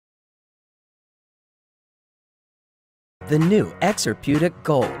the new Exerpeutic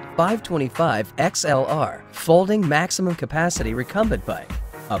Gold 525 XLR Folding Maximum Capacity Recumbent Bike.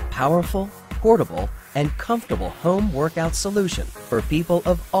 A powerful, portable, and comfortable home workout solution for people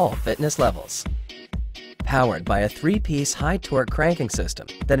of all fitness levels. Powered by a 3-piece high-torque cranking system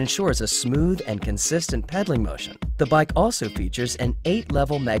that ensures a smooth and consistent pedaling motion, the bike also features an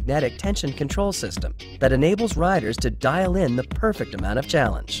 8-level magnetic tension control system that enables riders to dial in the perfect amount of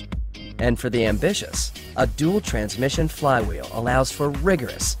challenge. And for the ambitious, a dual-transmission flywheel allows for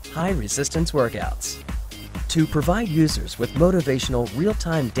rigorous, high-resistance workouts. To provide users with motivational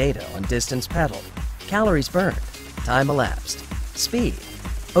real-time data on distance pedaled, calories burned, time elapsed, speed,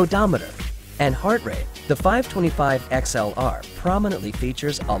 odometer, and heart rate, the 525 XLR prominently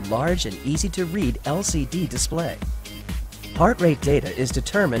features a large and easy-to-read LCD display. Heart rate data is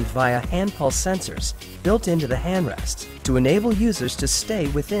determined via hand pulse sensors built into the handrests to enable users to stay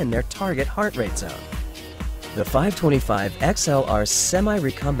within their target heart rate zone. The 525 XLR's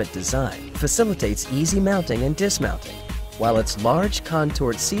semi-recumbent design facilitates easy mounting and dismounting, while its large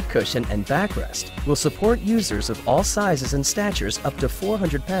contoured seat cushion and backrest will support users of all sizes and statures up to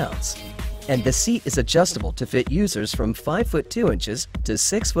 400 pounds. And the seat is adjustable to fit users from 5 foot 2 inches to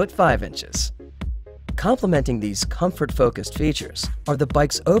 6 foot 5 inches. Complementing these comfort-focused features are the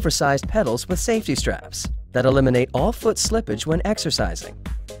bike's oversized pedals with safety straps that eliminate all foot slippage when exercising,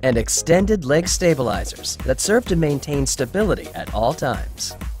 and extended leg stabilizers that serve to maintain stability at all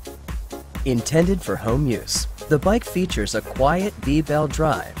times. Intended for home use, the bike features a quiet V-bell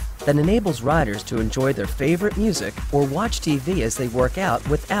drive that enables riders to enjoy their favorite music or watch TV as they work out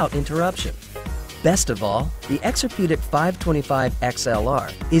without interruption. Best of all, the Exerpeutic 525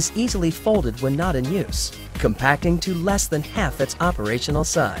 XLR is easily folded when not in use, compacting to less than half its operational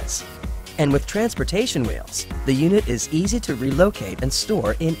size. And with transportation wheels, the unit is easy to relocate and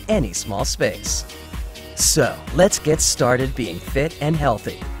store in any small space. So, let's get started being fit and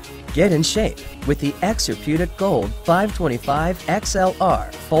healthy. Get in shape with the Exerpeutic Gold 525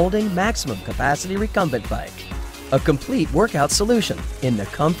 XLR Folding Maximum Capacity Recumbent Bike. A complete workout solution in the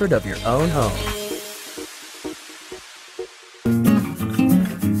comfort of your own home.